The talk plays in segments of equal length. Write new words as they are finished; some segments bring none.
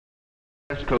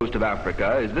West coast of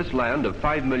Africa is this land of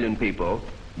 5 million people,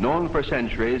 known for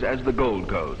centuries as the Gold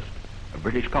Coast, a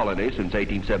British colony since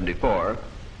 1874,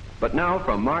 but now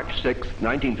from March 6,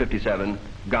 1957,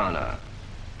 Ghana.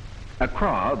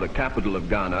 Accra, the capital of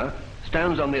Ghana,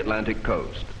 stands on the Atlantic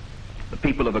coast. The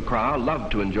people of Accra love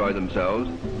to enjoy themselves,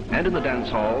 and in the dance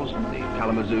halls, the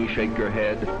Kalamazoo Shake Your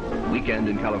Head, Weekend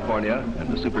in California, and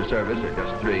the Super Service are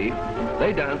just three,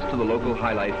 they dance to the local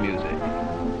high-life music.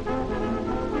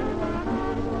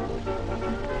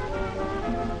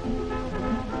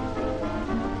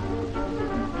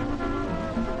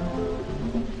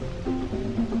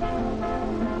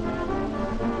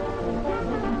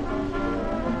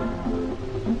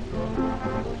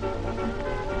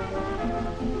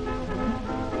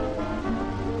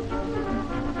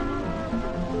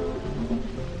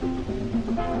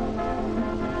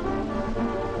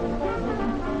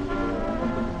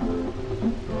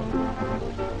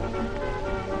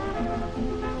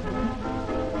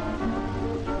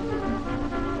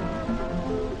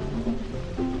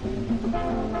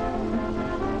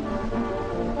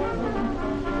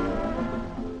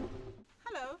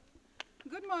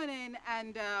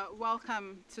 And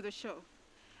welcome to the show.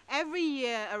 Every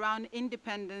year around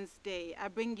Independence Day, I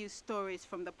bring you stories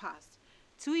from the past.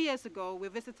 2 years ago, we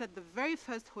visited the very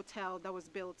first hotel that was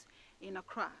built in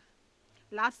Accra.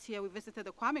 Last year, we visited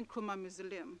the Kwame Nkrumah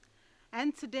Mausoleum.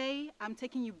 And today, I'm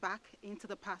taking you back into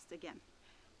the past again.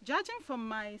 Judging from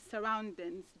my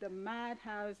surroundings, the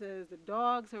madhouses, the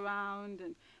dogs around,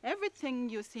 and everything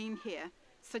you're seeing here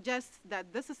suggests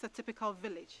that this is a typical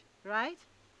village, right?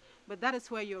 But that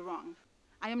is where you're wrong.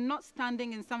 I am not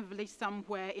standing in some village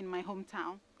somewhere in my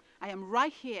hometown. I am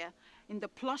right here in the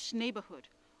plush neighborhood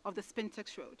of the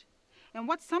Spintex Road. And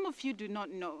what some of you do not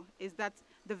know is that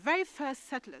the very first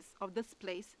settlers of this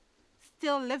place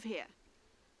still live here.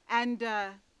 And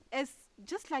it's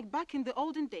just like back in the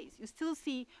olden days. You still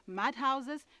see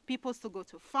madhouses, people still go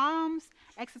to farms,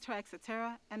 etc.,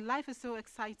 etc., and life is so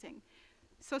exciting.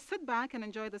 So sit back and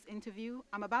enjoy this interview.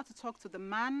 I'm about to talk to the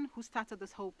man who started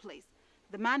this whole place,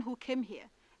 the man who came here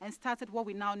and started what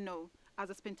we now know as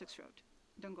the Spintex Road.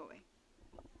 Don't go away.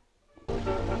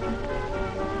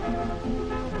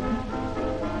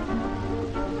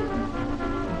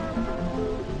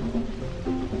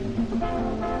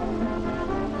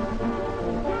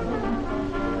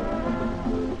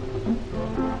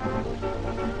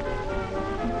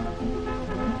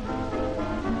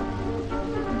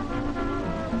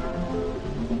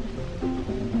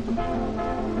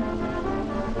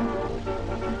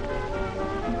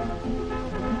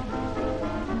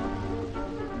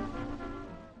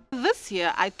 This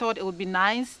year, I thought it would be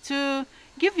nice to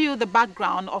give you the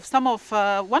background of some of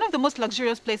one of the most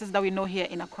luxurious places that we know here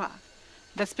in Accra,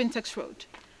 the Spintex Road.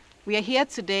 We are here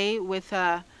today with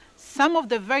some of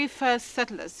the very first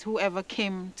settlers who ever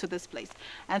came to this place.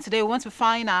 And today we want to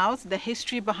find out the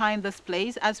history behind this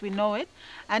place as we know it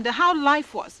and how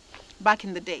life was back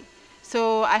in the day.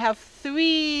 So I have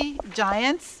three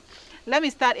giants. Let me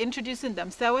start introducing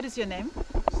them. Sir, what is your name?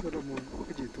 Solomon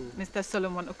Okujeto. Mr.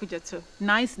 Solomon Okujeto.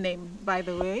 Nice name, by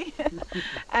the way.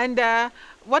 And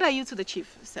what are you to the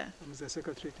chief, sir? I'm the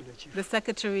secretary to the chief. The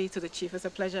secretary to the chief. It's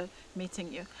a pleasure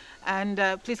meeting you. And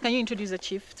please, can you introduce the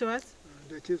chief to us?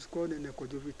 The chief's called Nene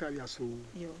Kojovita Yaso.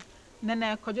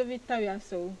 Nene Kojovita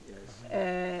Yaso.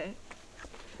 Yes.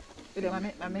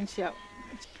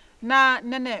 Na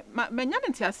Nene,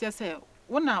 menyanti asia se,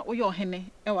 wona uyo hene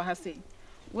ewa hase.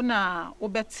 Wona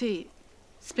ubeti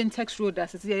Spintex Road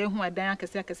as is here who I dan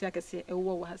akese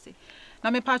ewo wo hase. Na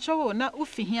me pacho wo na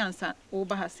ufi hiansa wo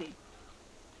ba hase.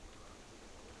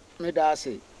 Me da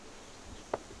se.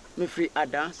 Me free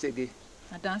Adan Sege.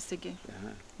 Adan Sege.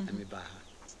 Me ba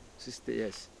 60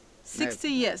 years. 60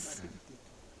 years.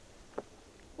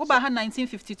 Wo ba ha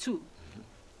 1952.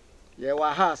 Ye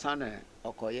wa ha sana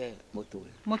okoye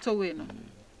motorway. Motorway no.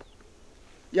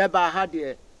 Ye ba ha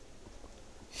de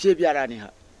fie biara ni ha.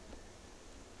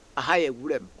 Aha ye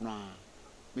wurem na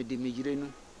me de mejire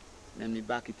nu na me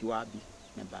ba kitiwa bi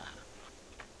na ba ha.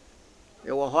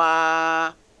 E wo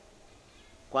ho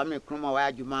Kwame Nkrumah wa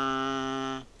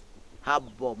adwuma ha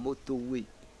bo motorway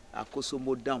akoso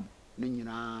modam no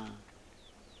nyina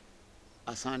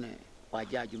asane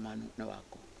waje adwuma nu na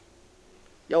wako.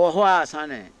 Ye wo ho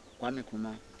asane Kwame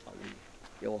Nkrumah awu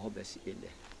ye wo ho besi ele.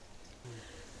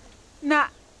 Na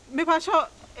me pacho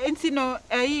entino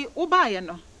wo ba ye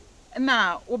no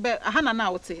na obe ahana na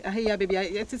wote aheya bebia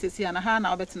yetesesi na ha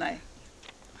na obetena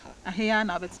aheya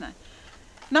na obetena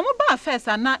na mo ba first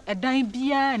na edan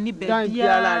bia ni bebia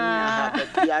biara ni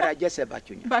ha biara jese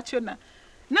bachona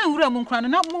na nwura mu nkran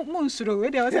na mu nsuro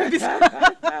we de wose bisa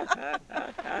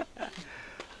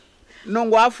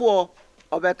Nungwafo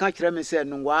obeka kire me se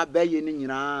nungwa beye ni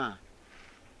nyina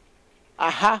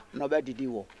aha no be didi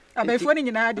wo Abefo ni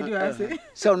nyina didi wa se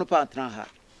se onu pa tran ha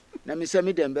na me se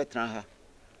me dem be tran ha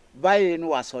baye no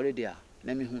wasore dia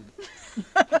na me hu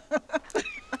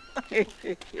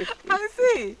I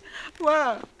see.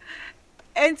 Wow.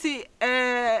 Enti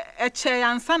che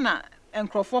ansana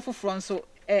enkrofo foforo nso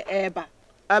eba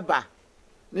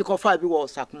me ko fa bi wo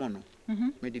sakomo no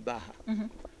me di ba ha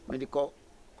me di ko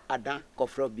adan ko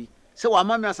fro bi se wa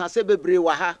ma me asanse bebre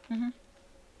wa ha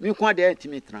me ko ade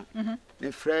antimi tran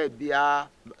me fra bia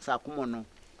sakomo no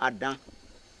adan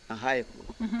na ha e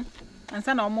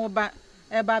ansana omo ba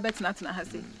eba betina tena ha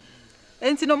se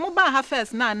enti no mo ba ha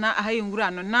first na aha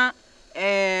nwura no na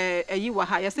eyi wa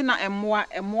ha yesi na emmoa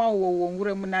wo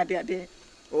nwura mu na de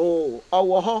oh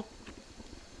owo ho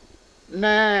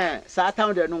na sa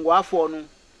town de no ngwafo no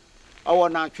owo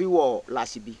na twi wo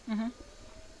lasibi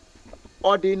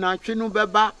odi na twi no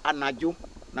beba anajo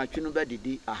na twi no be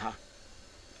didi aha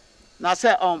na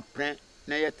se on pren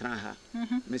na ye tran ha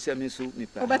me se me so me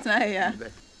pa obetna ya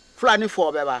flani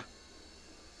fo beba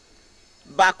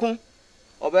bakun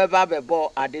obeba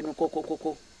bebo ade no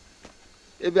kokokoko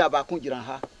ebi abakun jiran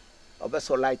ha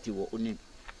obeso light wo onim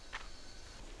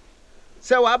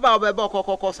se wa ba obeba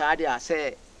kokoko sa ade a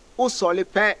se o sole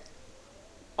pe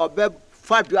obe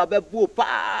fadu abebu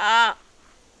pa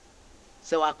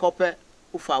se wa kope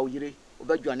o fa oyire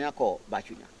obedwane akọ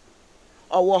batwunya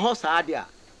owo ho sa ade a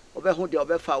obe hu de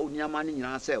obe fa oniama ni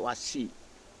nyina se wa si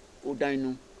odan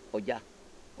nu oja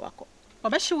wako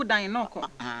obe shi odan no ko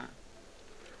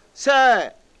se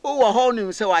o wo ho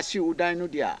ni se wa si odan nu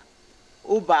dia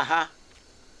o ba ha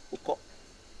uko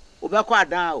obe ko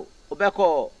adan o obe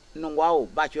ko nungwa o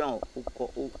batwunya o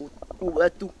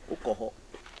wetu uko ho.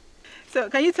 So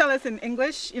can you tell us in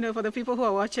English, for the people who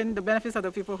are watching, the benefits of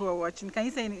the people who are watching? Can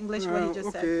you say in English what you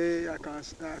just said? Okay, I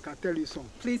can tell you some.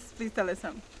 Please tell us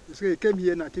some. So he came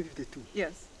here in 1952.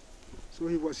 Yes. So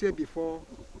he was here before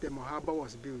the Mohaba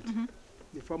was built.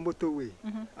 Before motorway,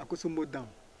 Akusumo Dam,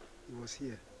 he was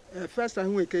here. First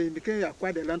time when he came, he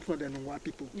acquired the land from the Nungwa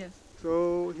people. Yes.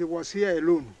 So he was here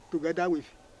alone, together with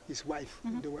his wife.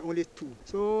 They were only two.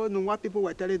 So Nungwa people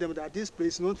were telling them that this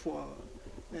place is not for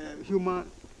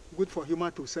good for human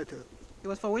to settle. It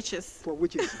was for witches. For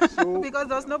witches. So because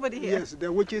there was nobody here. Yes, the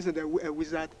witches and the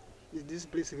wizard in this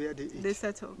place where they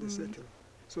settle. They settle.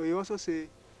 So he also say,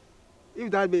 if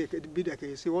that be the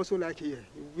case, he also like here.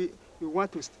 We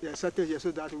want to settle here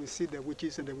so that we see the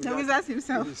witches and the wizard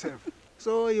himself.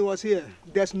 So he was here.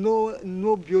 There's no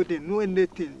building, no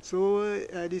anything. So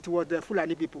it was the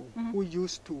Fulani people who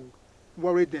used to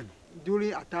worry them.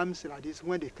 During at times like this,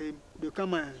 when they came, they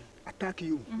come and attack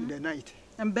you in the night.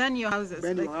 And burn your houses.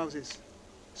 Burn your houses.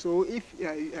 So if you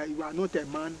are not a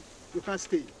man, you can't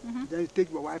stay. Then you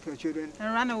take your wife and children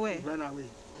and run away. Run away.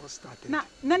 Or started. Na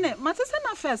matese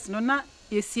na first no na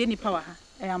yesie ni power ha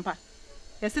eyampa.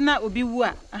 Yesi na obi wu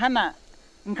a ha na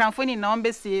nkranfo ni na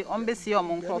ombesie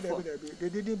omonkrofo. They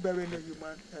didn't bury no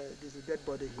human there's a dead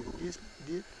body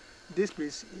here. This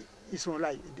place is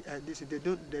online.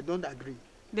 They don't agree.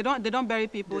 They don't bury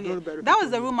people here. That was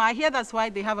the rumor. I hear that's why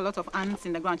they have a lot of ants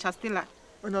in the ground. Chastela.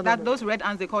 Those red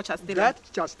ants they call chastela. That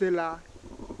chastela,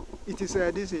 it is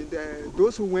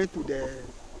those who went to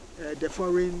the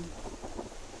foreign.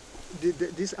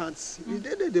 These ants,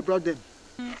 they brought them.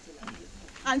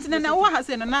 And then what has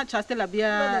no not chastela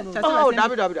bia. Oh,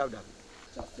 David.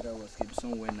 Chastela was kept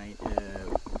somewhere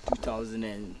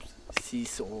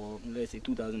 2006 or let's say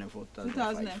 2004,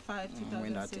 2005,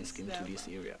 when that thing came to this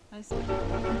area. I see.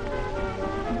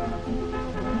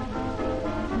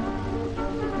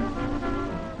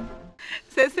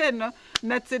 Say no,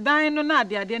 Natsedan no na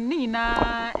de ni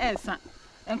na esa.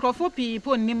 Enkrofo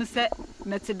people nim se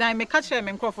Natsedan me catch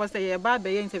me enkrofo say ye ba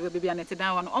be ye interview be bia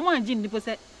Natsedan wa no. Omo anji nipo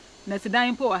se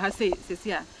Natsedan po wa ha say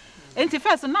sesia. Enti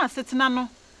first na setena no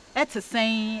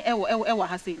etesen ewo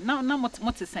ha say. Na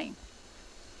motesen.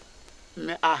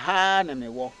 Me aha na me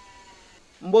wo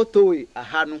mbotowe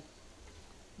aha no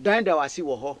dan da wasi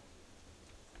wo ho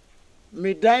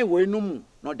me dan we no mu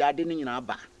no dade ni nyina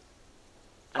ba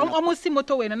almost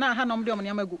motorway na aha na omde omne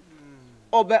amagu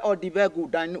obe odibegu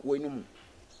dan we no mu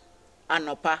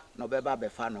anopa no beba be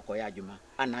fa no koya adwuma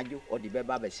anajo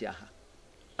odibeba be si aha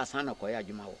asa no koya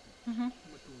adwuma wo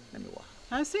na me wo.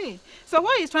 I see. So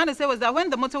what he's trying to say was that when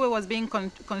the motorway was being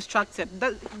constructed,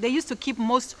 they used to keep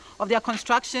most of their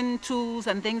construction tools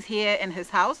and things here in his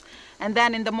house, and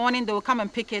then in the morning they will come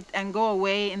and pick it and go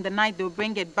away. In the night they will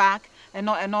bring it back and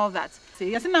all that.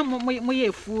 See, yes, na mo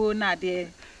ye fu na de.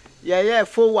 Yeah,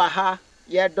 fu wa ha,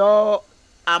 ye do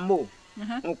amo,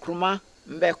 nkruma,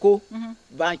 mbeko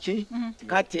banchi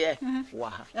kate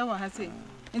waha ewa ha se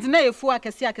nti na efu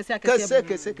akese kese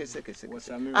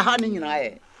aha ni nyina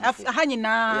ye aha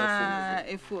nyina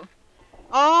efu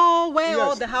all where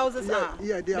all the houses are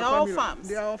they are all farms.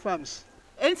 They are all farms.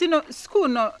 Enti no school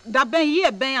no da ben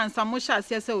ye ben ansa mo sha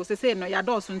ase se o se no ya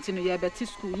do so nti no ye beti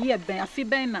school ye ben afi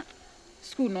ben na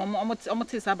school no omo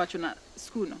te sa bacho na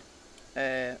school no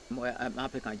I'm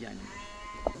happy can join.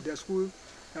 The school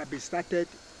have been started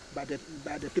by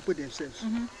the people themselves.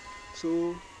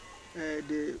 So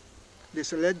they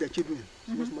select the children,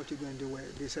 small children.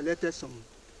 They selected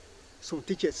some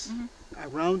teachers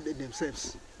around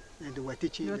themselves, and they were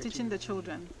teaching. You were teaching the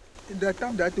children. The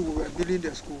time that we were building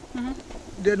the school,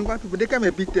 then what people they came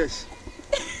and beat us.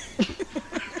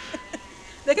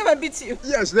 They came and beat you.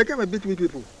 Yes, they came and beat me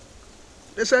people.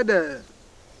 They said,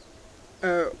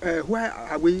 "Why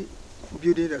are we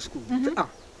building the school?" Said,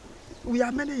 we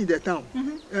are many in the town.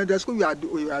 The school we are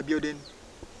building.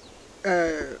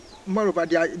 Moreover,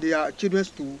 their children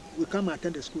too will come and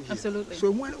attend the school here. Absolutely.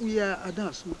 So when we are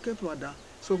adults, we came from Ada.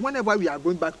 So whenever we are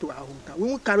going back to our hometown, we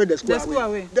won't carry the school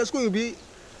away. The school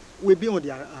will be on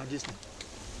their distance.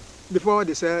 Before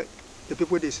they say, the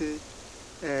people they say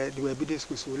they were building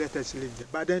school, so let us leave them.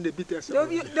 But then they beat us.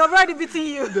 They're already beating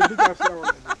you. They beat us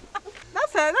already.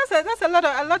 That's a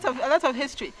lot of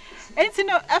history. And you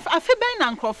know, I feel ben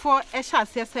and Crawford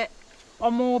say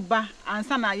omoba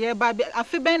ansa na ye ba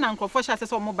afi ben na Crawford say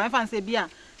omoba fan say bia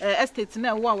estate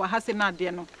na wo ha se na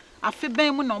de no afi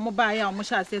ben mu na omoba ya omo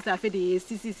say afi de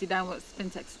CCC down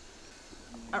Spintex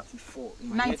 94.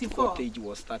 My net cottage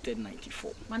was started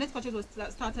 94. My net cottage was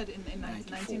started in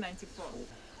 1994.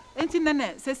 Enti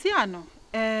nene sesia no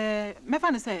me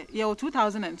fan say ye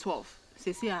 2012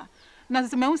 sesia na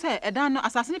se me hu say edan no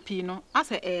asase pi no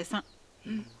ase esa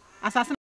asase